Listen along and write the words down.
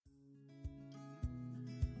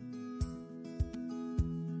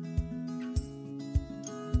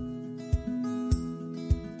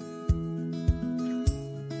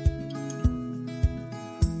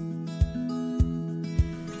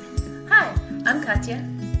I'm Katya.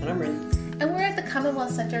 And I'm Rin. And we're at the Commonwealth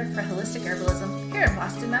Center for Holistic Herbalism here in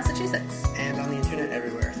Boston, Massachusetts. And on the internet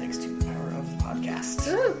everywhere, thanks to the power of the podcast.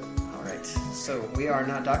 Woo! All right, so we are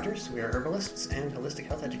not doctors, we are herbalists and holistic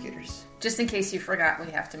health educators. Just in case you forgot,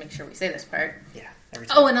 we have to make sure we say this part. Yeah, every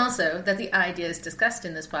time. Oh, and also that the ideas discussed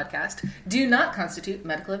in this podcast do not constitute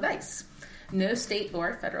medical advice. No state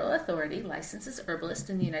or federal authority licenses herbalists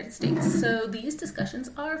in the United States, so these discussions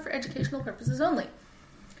are for educational purposes only.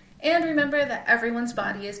 And remember that everyone's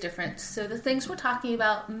body is different, so the things we're talking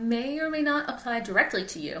about may or may not apply directly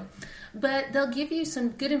to you, but they'll give you some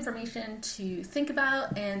good information to think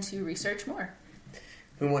about and to research more.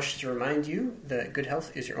 We wish to remind you that good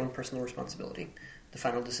health is your own personal responsibility. The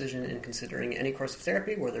final decision in considering any course of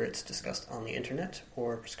therapy, whether it's discussed on the internet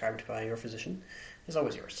or prescribed by your physician, is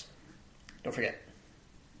always yours. Don't forget.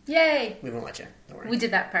 Yay! We won't let you. Don't worry. We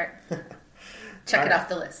did that part. Check it off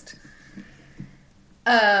the list.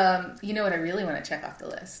 You know what I really want to check off the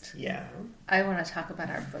list? Yeah. I want to talk about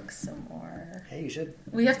our book some more. Hey, you should.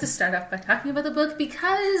 We have to start off by talking about the book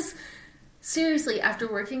because, seriously,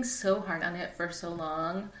 after working so hard on it for so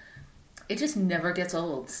long, it just never gets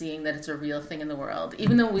old seeing that it's a real thing in the world.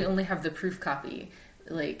 Even though we only have the proof copy,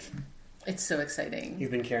 it's so exciting.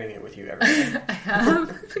 You've been carrying it with you everywhere. I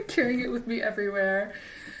have been carrying it with me everywhere.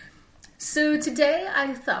 So today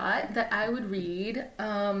I thought that I would read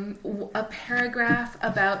a paragraph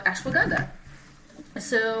about ashwagandha.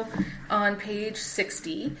 So on page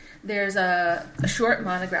 60, there's a short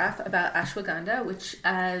monograph about ashwagandha, which,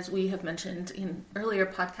 as we have mentioned in earlier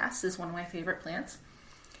podcasts, is one of my favorite plants.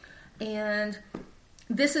 And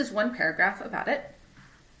this is one paragraph about it.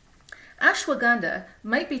 Ashwagandha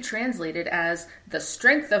might be translated as the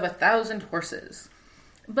strength of 1,000 horses.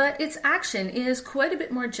 But its action is quite a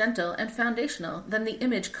bit more gentle and foundational than the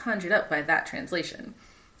image conjured up by that translation.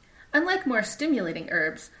 Unlike more stimulating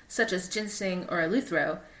herbs, such as ginseng or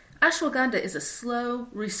eleuthero, ashwagandha is a slow,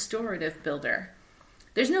 restorative builder.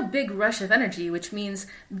 There's no big rush of energy, which means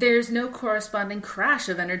there's no corresponding crash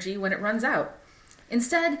of energy when it runs out.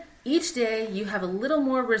 Instead, each day you have a little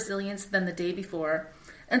more resilience than the day before,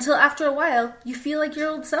 until after a while you feel like your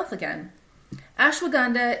old self again.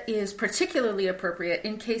 Ashwagandha is particularly appropriate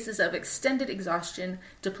in cases of extended exhaustion,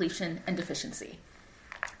 depletion, and deficiency,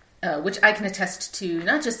 which I can attest to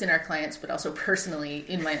not just in our clients, but also personally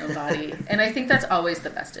in my own body. And I think that's always the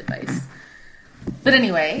best advice. But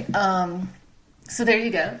anyway, so there you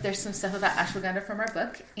go. There's some stuff about ashwagandha from our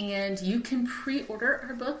book, and you can pre-order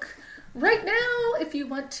our book right now if you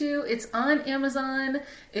want to. It's on Amazon.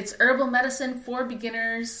 It's Herbal Medicine for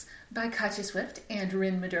Beginners by Katya Swift and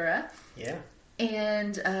Rin Madura. Yeah.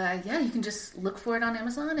 And, you can just look for it on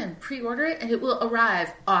Amazon and pre-order it, and it will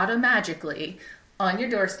arrive automatically on your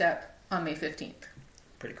doorstep on May 15th.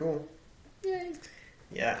 Pretty cool. Yay.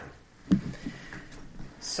 Yeah.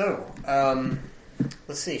 So,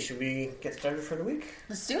 let's see. Should we get started for the week?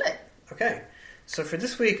 Let's do it. Okay. So for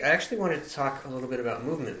this week, I actually wanted to talk a little bit about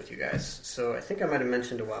movement with you guys. So I think I might have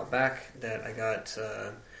mentioned a while back that I got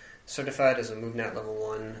certified as a MoveNat Level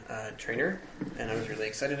 1 trainer, and I was really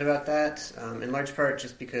excited about that, in large part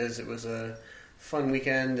just because it was a fun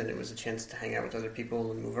weekend and it was a chance to hang out with other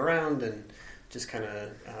people and move around and just kind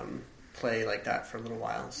of play like that for a little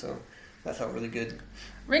while. So that felt really good.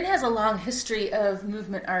 Rin has a long history of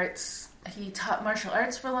movement arts. He taught martial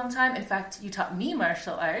arts for a long time. In fact, you taught me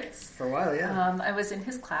martial arts. For a while, yeah. I was in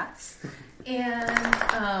his class,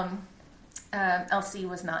 and Elsie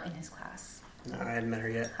was not in his class. No, I hadn't met her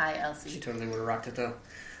yet. Hi, Elsie. She totally would have rocked it, though.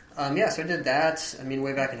 So I did that. I mean,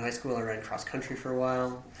 way back in high school, I ran cross-country for a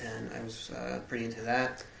while, and I was pretty into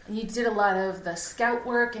that. And you did a lot of the scout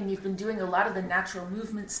work, and you've been doing a lot of the natural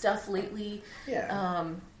movement stuff lately. Yeah.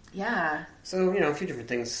 Yeah. So, a few different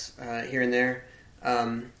things here and there.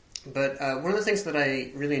 But one of the things that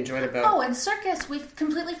I really enjoyed about... Oh, and circus. We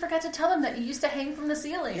completely forgot to tell them that you used to hang from the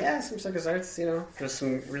ceiling. Yeah, some circus arts, There's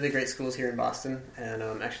some really great schools here in Boston, and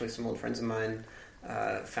actually some old friends of mine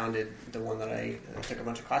founded the one that I took a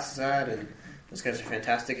bunch of classes at, and those guys are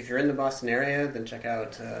fantastic. If you're in the Boston area, then check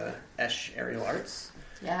out Esh Aerial Arts.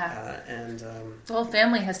 Yeah. And the whole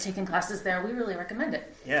family has taken classes there. We really recommend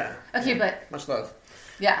it. Yeah. Okay, but... Much love.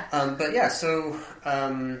 Yeah. So...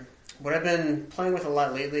 what I've been playing with a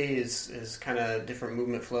lot lately is kind of different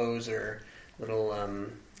movement flows or little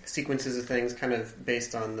sequences of things kind of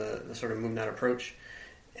based on the sort of MoveNat approach.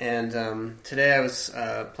 And today I was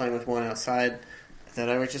playing with one outside that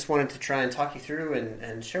I just wanted to try and talk you through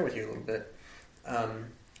and share with you a little bit.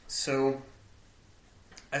 So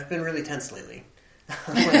I've been really tense lately.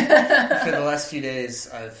 For the last few days,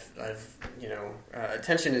 I've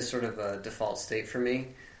tension is sort of a default state for me.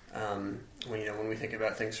 When we think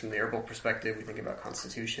about things from the herbal perspective, we think about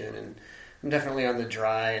constitution, and I'm definitely on the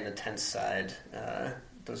dry and the tense side.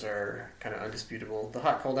 Those are kind of undisputable. The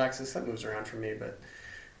hot cold axis that moves around for me, but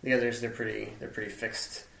the others they're pretty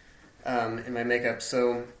fixed in my makeup.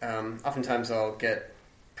 So oftentimes I'll get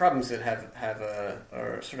problems that have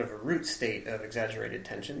a sort of a root state of exaggerated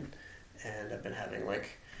tension, and I've been having like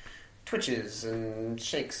twitches and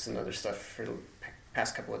shakes and other stuff for the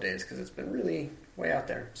past couple of days because it's been really way out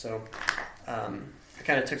there. So I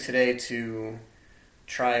kind of took today to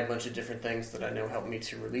try a bunch of different things that I know help me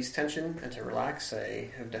to release tension and to relax. I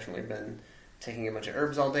have definitely been taking a bunch of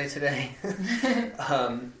herbs all day today.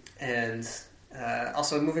 And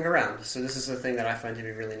also moving around. So this is a thing that I find to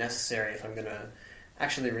be really necessary if I'm going to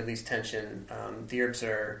actually release tension. The herbs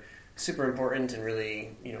are super important and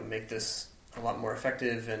really, make this a lot more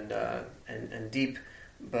effective and deep.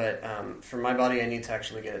 But for my body, I need to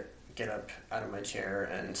actually get up out of my chair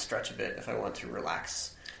and stretch a bit if I want to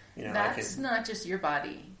relax. That's not just your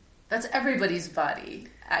body. That's everybody's body,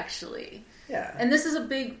 actually. Yeah. And this is a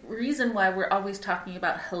big reason why we're always talking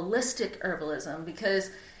about holistic herbalism,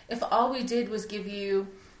 because if all we did was give you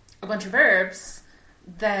a bunch of herbs,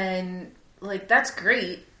 then, that's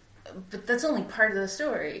great, but that's only part of the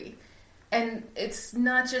story. And it's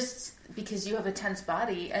not just because you have a tense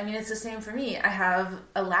body. I mean, it's the same for me. I have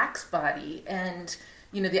a lax body, and,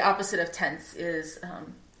 the opposite of tense is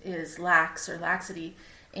lax or laxity.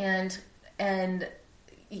 And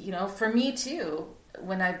for me too,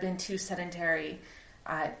 when I've been too sedentary,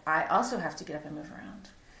 I also have to get up and move around.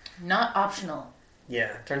 Not optional.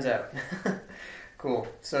 Yeah, turns out. Cool.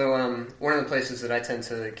 So one of the places that I tend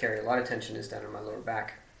to carry a lot of tension is down in my lower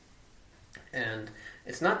back. And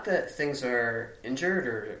it's not that things are injured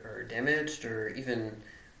or damaged or even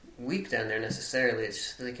weak down there necessarily. It's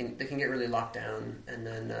just that they can get really locked down, and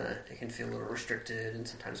then it can feel a little restricted and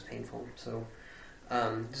sometimes painful. So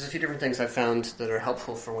there's a few different things I've found that are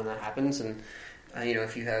helpful for when that happens. And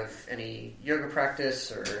if you have any yoga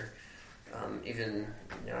practice or even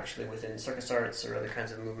actually within circus arts or other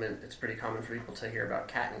kinds of movement, it's pretty common for people to hear about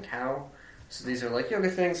cat and cow. So these are like yoga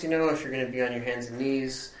things, if you're going to be on your hands and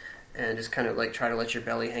knees and just kind of try to let your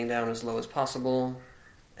belly hang down as low as possible,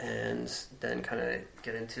 and then kind of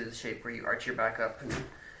get into the shape where you arch your back up and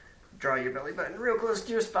draw your belly button real close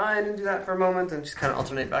to your spine and do that for a moment and just kind of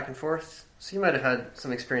alternate back and forth. So you might have had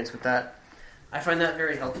some experience with that. I find that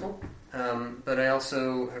very helpful, but I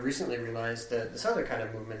also have recently realized that this other kind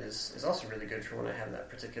of movement is also really good for when I have that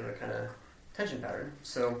particular kind of tension pattern.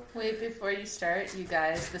 So wait, before you start, you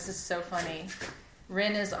guys, this is so funny.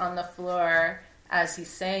 Rin is on the floor as he's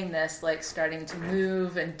saying this, starting to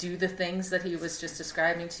move and do the things that he was just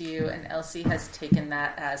describing to you, and Elsie has taken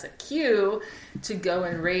that as a cue to go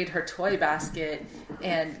and raid her toy basket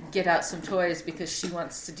and get out some toys because she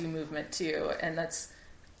wants to do movement too, and that's...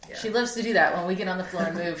 Yeah. She loves to do that. When we get on the floor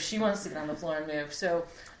and move, she wants to get on the floor and move. So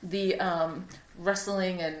the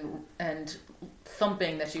rustling and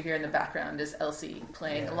thumping that you hear in the background is Elsie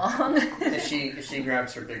playing along. If she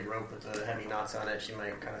grabs her big rope with the heavy knots on it, she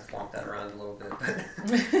might kind of flomp that around a little bit.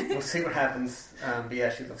 But we'll see what happens. But yeah,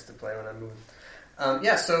 she loves to play when I'm moving.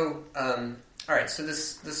 All right. So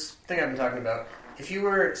this thing I've been talking about. If you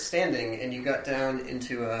were standing and you got down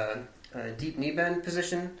into a deep knee bend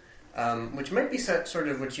position, which might be sort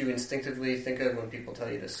of what you instinctively think of when people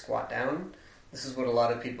tell you to squat down. This is what a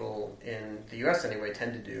lot of people in the U.S. anyway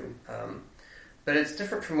tend to do. But it's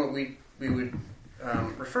different from what we would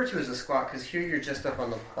refer to as a squat, because here you're just up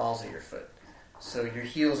on the balls of your foot. So your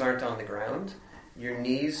heels aren't on the ground. Your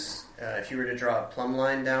knees, if you were to draw a plumb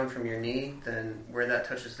line down from your knee, then where that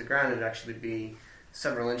touches the ground, it'd actually be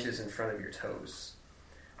several inches in front of your toes.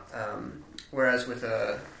 Whereas with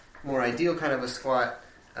a more ideal kind of a squat,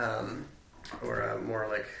 or more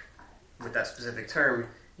like with that specific term,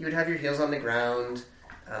 you would have your heels on the ground.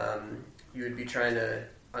 You would be trying to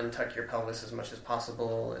untuck your pelvis as much as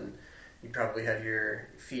possible, and you'd probably have your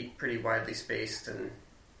feet pretty widely spaced and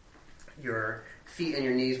your feet and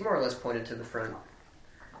your knees more or less pointed to the front.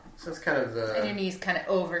 So it's kind of the... And your knees kind of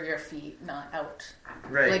over your feet, not out.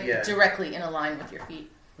 Right, yeah. Directly in a line with your feet.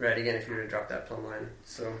 Right, again, if you were to drop that plumb line.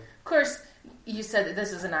 So, of course, you said that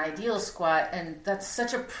this is an ideal squat, and that's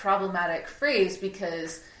such a problematic phrase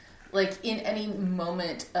because, in any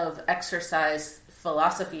moment of exercise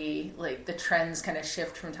philosophy, the trends kind of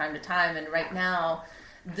shift from time to time, and right now,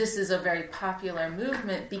 this is a very popular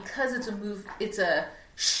movement because it's a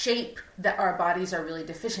shape that our bodies are really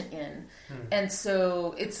deficient in, and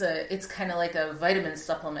so it's kind of like a vitamin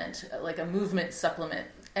supplement, like a movement supplement.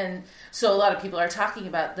 And so a lot of people are talking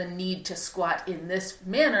about the need to squat in this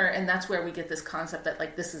manner, and that's where we get this concept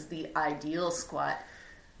that this is the ideal squat.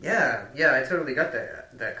 Yeah, I totally got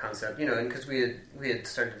that concept. And because we had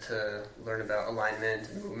started to learn about alignment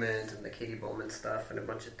and movement and the Katie Bowman stuff and a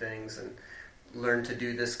bunch of things, and learned to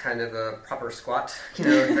do this kind of a proper squat,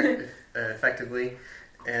 effectively,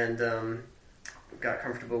 and got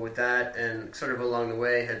comfortable with that, and sort of along the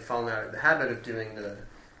way had fallen out of the habit of doing the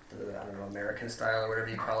I don't know, American style or whatever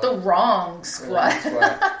you call it. The wrong squat.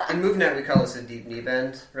 In MoveNet, we call this a deep knee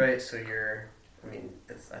bend, right? So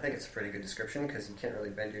I think it's a pretty good description because you can't really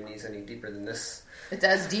bend your knees any deeper than this. It's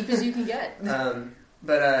as deep as you can get.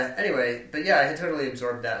 Anyway, I had totally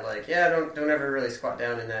absorbed that. Like, don't ever really squat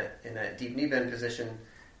down in that deep knee bend position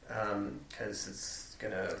because it's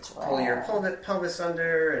gonna pull your pelvis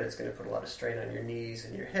under, and it's gonna put a lot of strain on your knees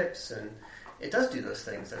and your hips, and it does do those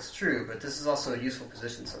things. That's true, but this is also a useful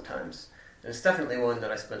position sometimes, and it's definitely one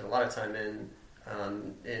that I spent a lot of time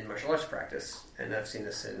in martial arts practice, and I've seen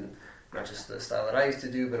this in not just the style that I used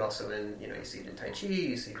to do, but also in you see it in Tai Chi,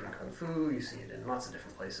 you see it in Kung Fu, you see it in lots of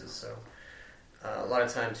different places. So a lot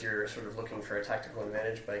of times you're sort of looking for a tactical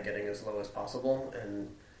advantage by getting as low as possible, and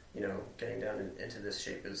getting down into this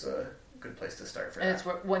shape is a good place to start for and that.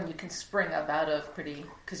 And it's one you can spring up out of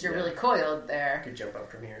because you're really coiled there. You could jump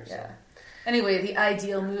up from here. Yeah. So. Anyway, the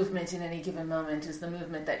ideal movement in any given moment is the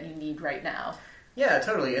movement that you need right now. Yeah,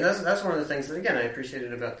 totally. And that's one of the things that, again, I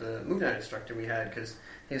appreciated about the MoveNet instructor we had, because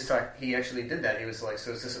he actually did that. He was like,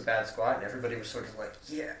 so is this a bad squat? And everybody was sort of like,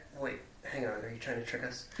 yeah, wait, hang on, are you trying to trick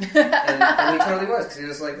us? and he totally was, because he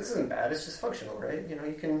was like, this isn't bad, it's just functional, right?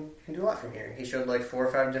 You can do a lot from here. He showed like 4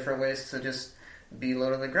 or 5 different ways to just be low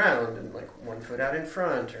to the ground, and like one foot out in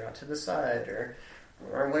front, or out to the side, or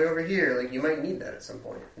arm way over here. Like, you might need that at some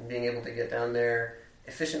point. And being able to get down there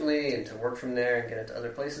efficiently and to work from there and get it to other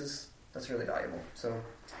places, that's really valuable. So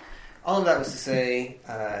all of that was to say,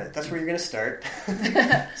 that's where you're going to start.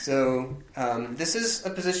 So this is a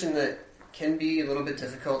position that can be a little bit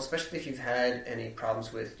difficult, especially if you've had any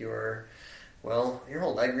problems with your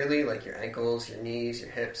whole leg, really, like your ankles, your knees, your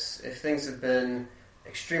hips. If things have been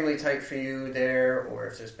extremely tight for you there, or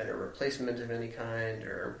if there's been a replacement of any kind,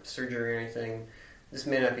 or surgery or anything, this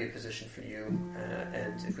may not be a position for you.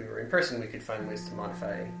 And if we were in person, we could find ways to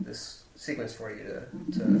modify this sequence for you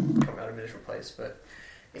to come out of a different place. But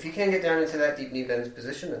if you can get down into that deep knee bend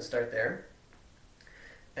position, then start there.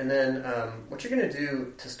 And then what you're going to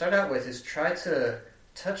do to start out with is try to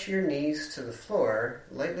touch your knees to the floor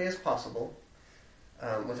lightly as possible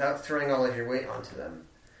without throwing all of your weight onto them.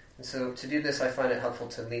 And so to do this, I find it helpful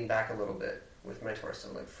to lean back a little bit with my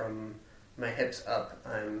torso. Like from my hips up,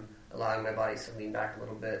 I'm allowing my body to lean back a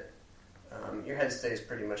little bit. Your head stays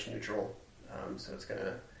pretty much neutral, so it's going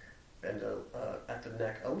to bend at the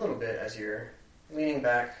neck a little bit as you're leaning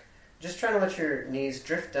back. Just trying to let your knees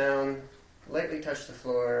drift down, lightly touch the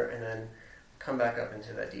floor, and then come back up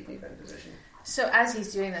into that deep knee bend position. So as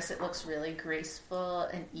he's doing this, it looks really graceful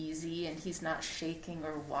and easy, and he's not shaking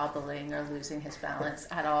or wobbling or losing his balance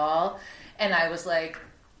at all. And I was like,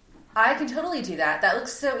 I can totally do that. That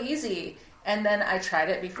looks so easy. And then I tried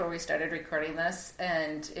it before we started recording this,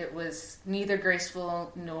 and it was neither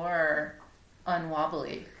graceful nor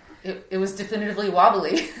unwobbly. It was definitively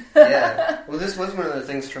wobbly. Yeah. Well, this was one of the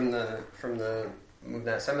things from the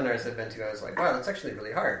MoveNet seminars I've been to. I was like, wow, that's actually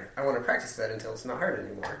really hard. I want to practice that until it's not hard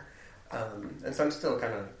anymore. And so I'm still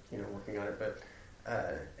kind of working on it, but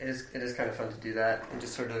it is kind of fun to do that and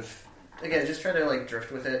just sort of, again, just try to like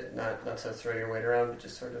drift with it, not to throw your weight around, but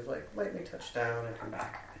just sort of like lightly touch down and come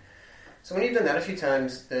back. So when you've done that a few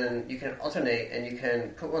times, then you can alternate and you can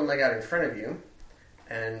put one leg out in front of you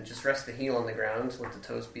and just rest the heel on the ground, let the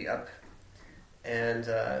toes be up, and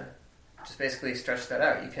just basically stretch that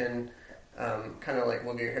out. You can kind of like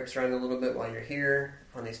wiggle your hips around a little bit while you're here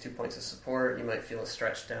on these 2 points of support. You might feel a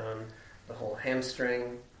stretch down the whole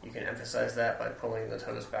hamstring. You can emphasize that by pulling the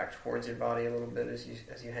toes back towards your body a little bit as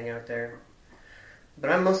you hang out there.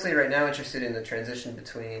 But I'm mostly right now interested in the transition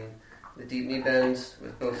between the deep knee bends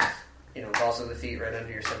with both balls of the feet right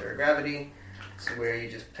under your center of gravity. So where you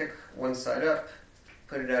just pick one side up,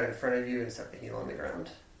 put it out in front of you, and set the heel on the ground.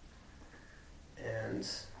 And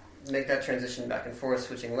make that transition back and forth,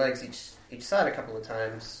 switching legs each side a couple of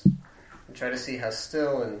times, and try to see how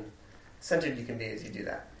still and centered you can be as you do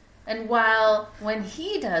that. And when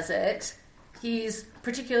he does it, he's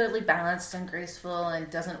particularly balanced and graceful and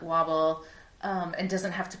doesn't wobble and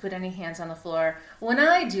doesn't have to put any hands on the floor. When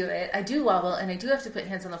I do it, I do wobble and I do have to put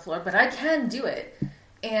hands on the floor, but I can do it.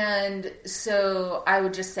 And so I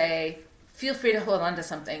would just say, feel free to hold on to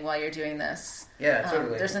something while you're doing this. Yeah,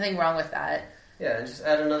 totally. There's nothing wrong with that. Yeah, and just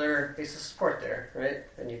add another base of support there, right?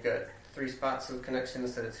 And you've got 3 spots of connection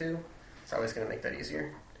instead of 2. It's always going to make that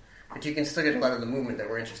easier. But you can still get a lot of the movement that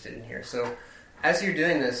we're interested in here. So as you're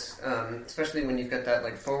doing this, especially when you've got that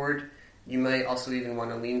leg forward, you might also even want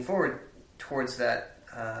to lean forward towards that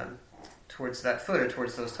foot or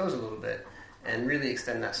towards those toes a little bit, and really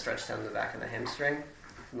extend that stretch down the back of the hamstring,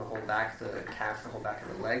 from the whole back, the calf, the whole back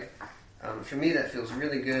of the leg. For me, that feels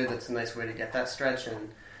really good. That's a nice way to get that stretch, and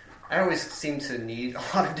I always seem to need a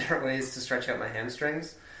lot of different ways to stretch out my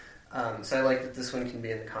hamstrings. So I like that this one can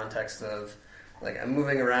be in the context of, like, I'm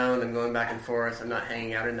moving around, I'm going back and forth, I'm not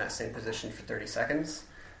hanging out in that same position for 30 seconds,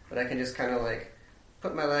 but I can just kind of like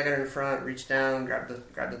put my leg out in front, reach down, grab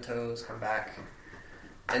the toes, come back,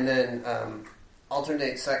 and then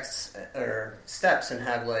alternate steps and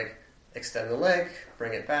have, like, extend the leg,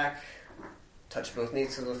 bring it back, touch both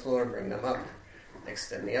knees to the floor, bring them up,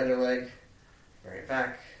 extend the other leg, bring it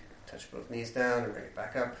back, touch both knees down, and bring it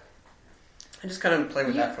back up. I just kind of play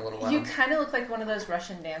with that for a little while. You kind of look like one of those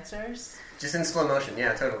Russian dancers. Just in slow motion,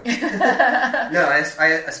 yeah, totally. No,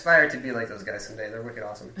 I aspire to be like those guys someday. They're wicked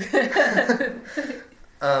awesome.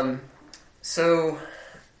 So,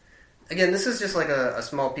 again, this is just like a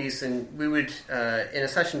small piece, and we would, in a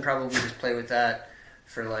session, probably just play with that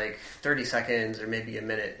for like 30 seconds or maybe a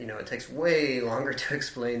minute. You know, it takes way longer to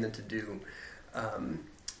explain than to do.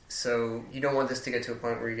 So you don't want this to get to a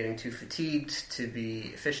point where you're getting too fatigued to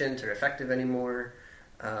be efficient or effective anymore.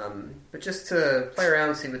 But just to play around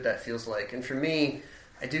and see what that feels like. And for me,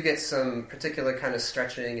 I do get some particular kind of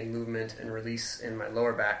stretching and movement and release in my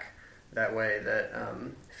lower back that way that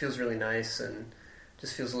feels really nice and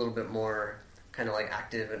just feels a little bit more kind of like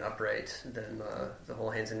active and upright than the whole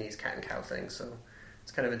hands and knees cat and cow thing. So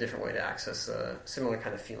it's kind of a different way to access a similar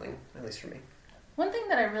kind of feeling, at least for me. One thing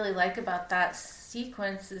that I really like about that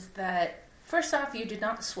sequence is that, first off, you did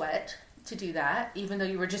not sweat to do that, even though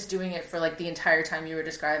you were just doing it for like the entire time you were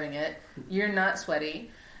describing it. You're not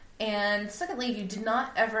sweaty. And secondly, you did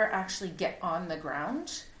not ever actually get on the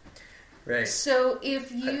ground. Right. So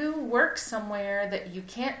if you work somewhere that you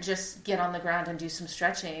can't just get on the ground and do some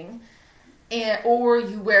stretching, or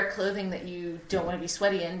you wear clothing that you don't want to be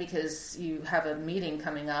sweaty in because you have a meeting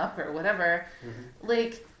coming up or whatever,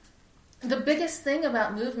 like, the biggest thing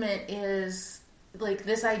about movement is, like,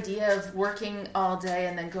 this idea of working all day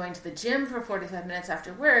and then going to the gym for 45 minutes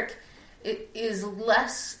after work. It is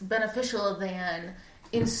less beneficial than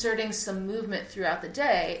inserting some movement throughout the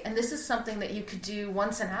day. And this is something that you could do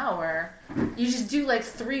once an hour. You just do, like,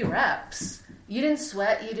 3 reps. You didn't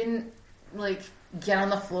sweat. You didn't, like, get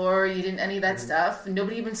on the floor. You didn't any of that stuff.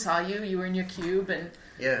 Nobody even saw you. You were in your cube. And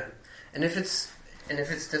yeah. And if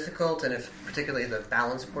it's difficult, and if particularly the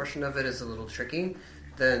balance portion of it is a little tricky,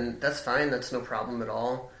 then that's fine. That's no problem at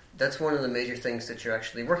all. That's one of the major things that you're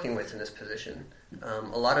actually working with in this position. A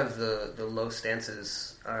lot of the low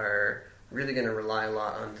stances are really going to rely a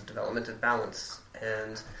lot on the development of balance.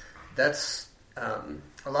 And that's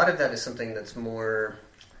a lot of that is something that's more,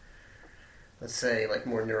 let's say, like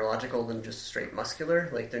more neurological than just straight muscular.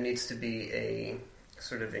 Like, there needs to be a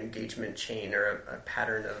sort of engagement chain or a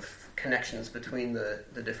pattern of connections between the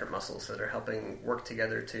different muscles that are helping work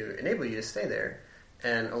together to enable you to stay there.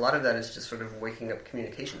 And a lot of that is just sort of waking up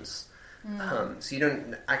communications. So you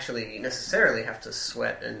don't actually necessarily have to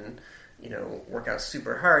sweat and, you know, work out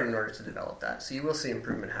super hard in order to develop that. So you will see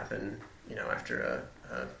improvement happen, you know, after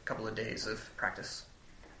a couple of days of practice.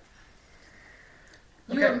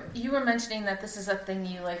 Okay. You were mentioning that this is a thing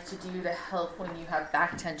you like to do to help when you have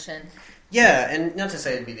back tension. Yeah, and not to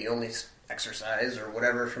say it'd be the only exercise or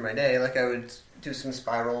whatever for my day. Like, I would do some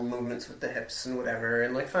spiral movements with the hips and whatever,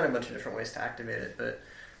 and like find a bunch of different ways to activate it. But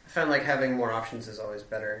I found like having more options is always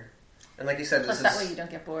better. And like you said, Plus that way you don't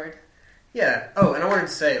get bored. Yeah. Oh, and I wanted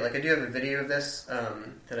to say, like, I do have a video of this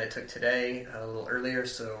that I took today a little earlier,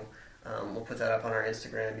 so we'll put that up on our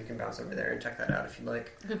Instagram. You can bounce over there and check that out if you'd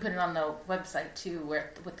like. We put it on the website too,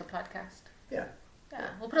 with the podcast. Yeah. Yeah,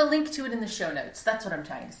 we'll put a link to it in the show notes. That's what I'm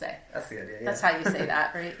trying to say. That's the idea, yeah. That's how you say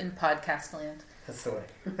that, right? In podcast land. That's the way.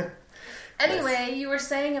 Anyway, Yes. You were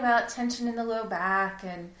saying about tension in the low back,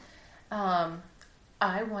 and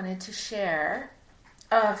I wanted to share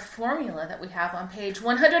a formula that we have on page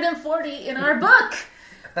 140 in our book.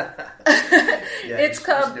 It's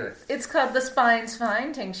called the Spine's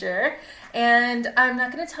Fine tincture, and I'm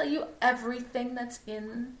not going to tell you everything that's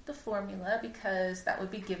in the formula because that would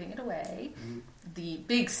be giving it away, the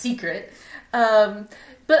big secret. But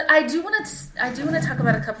I do want to talk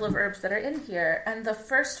about a couple of herbs that are in here, and the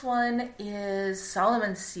first one is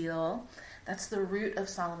Solomon's seal. That's the root of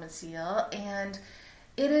Solomon's seal, and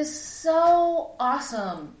it is so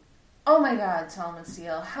awesome. Oh my God, Solomon's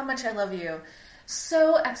seal! How much I love you.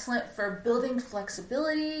 So excellent for building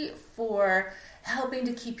flexibility, for helping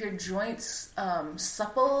to keep your joints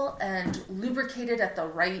supple and lubricated at the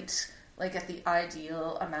right like at the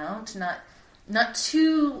ideal amount, not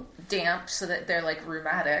too damp so that they're like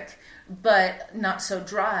rheumatic, but not so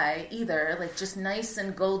dry either, like just nice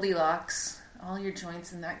and Goldilocks, all your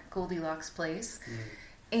joints in that Goldilocks place.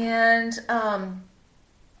 And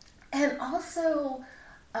also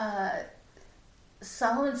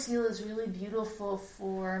Solomon's seal is really beautiful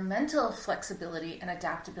for mental flexibility and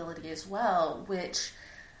adaptability as well, which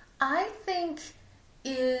I think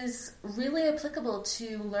is really applicable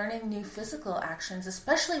to learning new physical actions,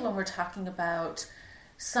 especially when we're talking about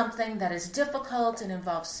something that is difficult and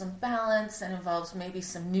involves some balance and involves maybe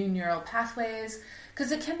some new neural pathways,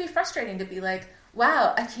 because it can be frustrating to be like,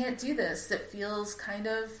 wow, I can't do this. It feels kind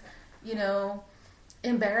of,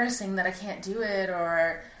 embarrassing that I can't do it,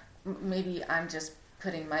 or maybe I'm just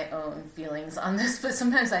putting my own feelings on this, but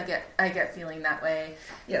sometimes I get feeling that way.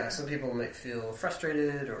 Yeah, some people might feel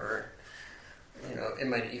frustrated, or it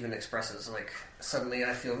might even express as like, suddenly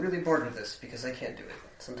I feel really bored with this because I can't do it.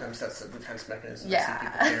 Sometimes that's a defense mechanism I see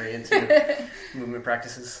people carry into movement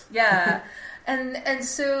practices. Yeah. And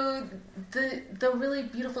so the really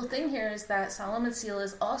beautiful thing here is that Solomon's seal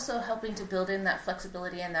is also helping to build in that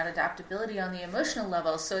flexibility and that adaptability on the emotional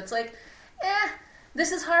level. So it's like,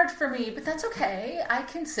 this is hard for me, but that's okay. I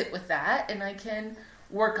can sit with that and I can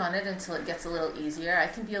work on it until it gets a little easier. I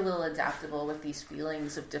can be a little adaptable with these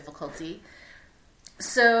feelings of difficulty.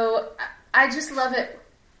 So I just love it.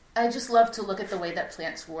 I just love to look at the way that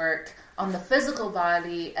plants work on the physical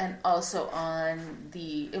body and also on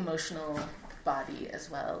the emotional body as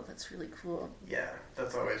well. That's really cool. Yeah,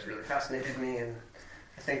 that's always really fascinated me, and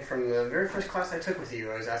I think from the very first class I took with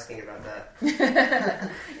you, I was asking about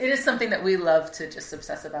that. It is something that we love to just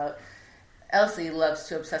obsess about. Elsie loves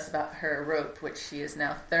to obsess about her rope, which she is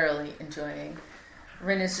now thoroughly enjoying.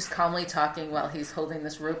 Rin is just calmly talking while he's holding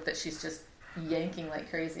this rope that she's just yanking like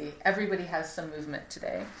crazy. Everybody has some movement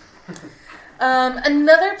today.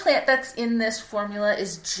 Another plant that's in this formula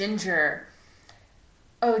is ginger.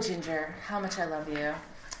 Oh, ginger, how much I love you.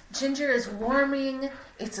 Ginger is warming,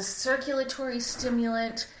 it's a circulatory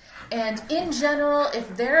stimulant, and in general,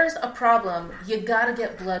 if there's a problem, you gotta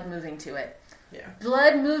get blood moving to it. Yeah.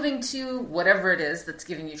 Blood moving to whatever it is that's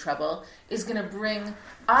giving you trouble is gonna bring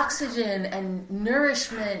oxygen and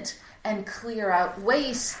nourishment and clear out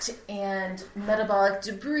waste and metabolic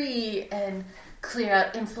debris and clear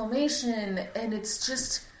out inflammation, and it's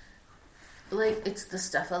just like, it's the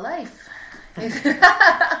stuff of life.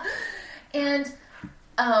 And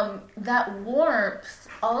that warmth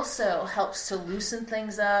also helps to loosen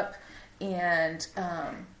things up and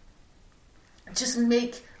just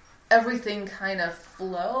make everything kind of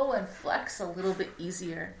flow and flex a little bit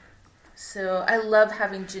easier. So I love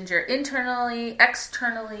having ginger internally,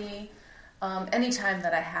 externally, anytime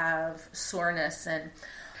that I have soreness. And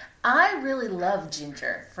I really love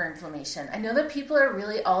ginger for inflammation. I know that people are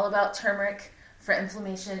really all about turmeric for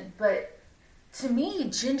inflammation, but to me,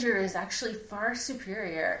 ginger is actually far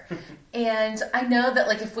superior. And I know that,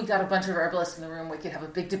 like, if we got a bunch of herbalists in the room, we could have a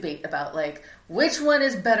big debate about, like, which one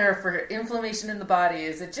is better for inflammation in the body?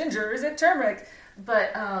 Is it ginger or is it turmeric?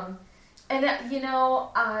 But,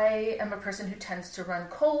 I am a person who tends to run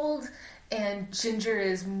cold, and ginger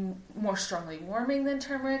is more strongly warming than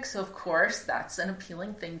turmeric, so of course that's an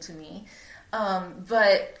appealing thing to me.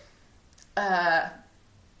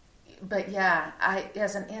 But yeah,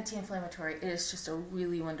 as an anti-inflammatory, it is just a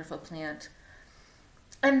really wonderful plant.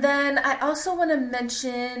 And then I also want to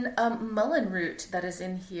mention mullein root that is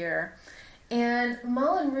in here. And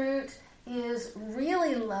mullein root is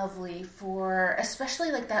really lovely for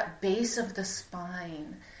especially like that base of the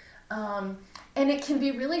spine. And it can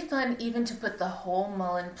be really fun even to put the whole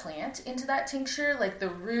mullein plant into that tincture, like the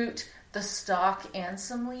root, the stalk, and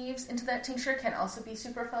some leaves into that tincture can also be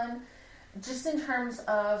super fun. Just in terms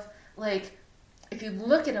of, like, if you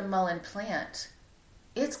look at a mullein plant,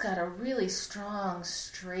 it's got a really strong,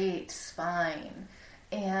 straight spine.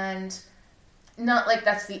 And not like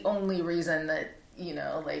that's the only reason that,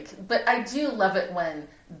 but I do love it when,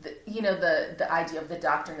 the idea of the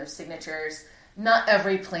doctrine of signatures. Not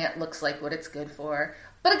every plant looks like what it's good for,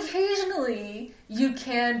 but occasionally you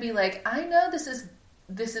can be like, I know this is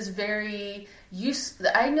very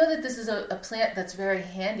I know that this is a plant that's very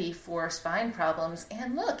handy for spine problems,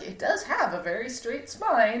 and look, it does have a very straight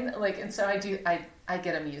spine, and so I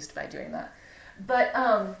get amused by doing that. But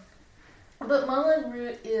mullein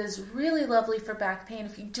root is really lovely for back pain.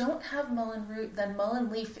 If you don't have mullein root, then mullein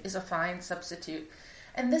leaf is a fine substitute.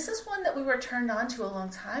 And this is one that we were turned on to a long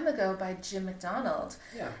time ago by Jim McDonald.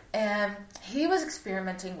 Yeah. And he was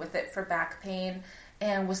experimenting with it for back pain.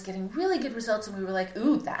 and was getting really good results, and we were like,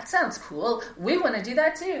 ooh, that sounds cool. We want to do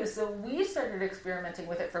that too. So we started experimenting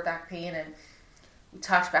with it for back pain, and we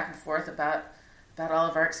talked back and forth about all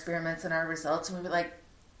of our experiments and our results, and we were like,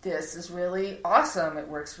 this is really awesome. It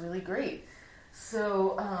works really great.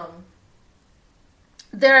 So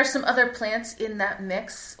there are some other plants in that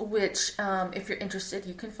mix, which if you're interested,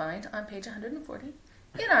 you can find on page 140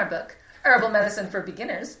 in our book, Herbal Medicine for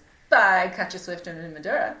Beginners by Katja Swift and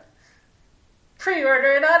Madura.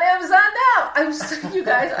 Pre-order it on Amazon now. You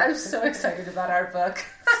guys, I'm so excited about our book.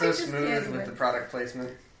 So smooth with the product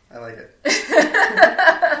placement. I like it.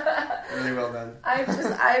 Really well done.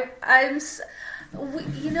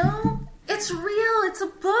 It's real. It's a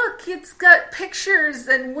book. It's got pictures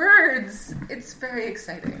and words. It's very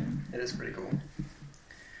exciting. It is pretty cool.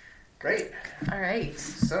 Great. All right.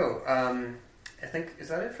 So, I think, is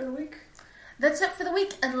that it for the week? That's it for the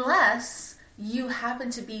week, unless you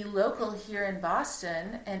happen to be local here in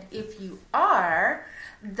Boston, and if you are,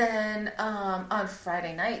 then on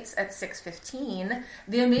Friday nights at 6:15,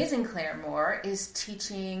 the amazing Claire Moore is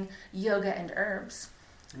teaching yoga and herbs.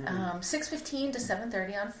 6:15 to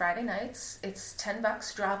 7:30 on Friday nights. It's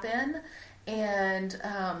 $10 drop-in, and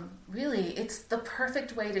really, it's the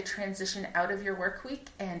perfect way to transition out of your work week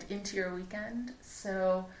and into your weekend.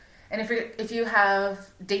 So. And if you have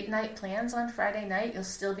date night plans on Friday night, you'll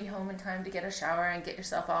still be home in time to get a shower and get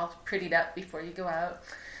yourself all prettied up before you go out.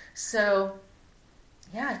 So,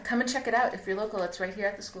 yeah, come and check it out. If you're local, it's right here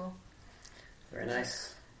at the school. Very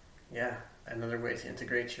nice. Yeah, another way to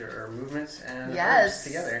integrate your movements and herbs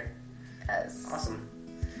together. Yes. Awesome.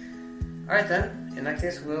 All right, then. In that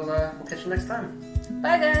case, we'll catch you next time.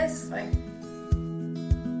 Bye, guys. Bye.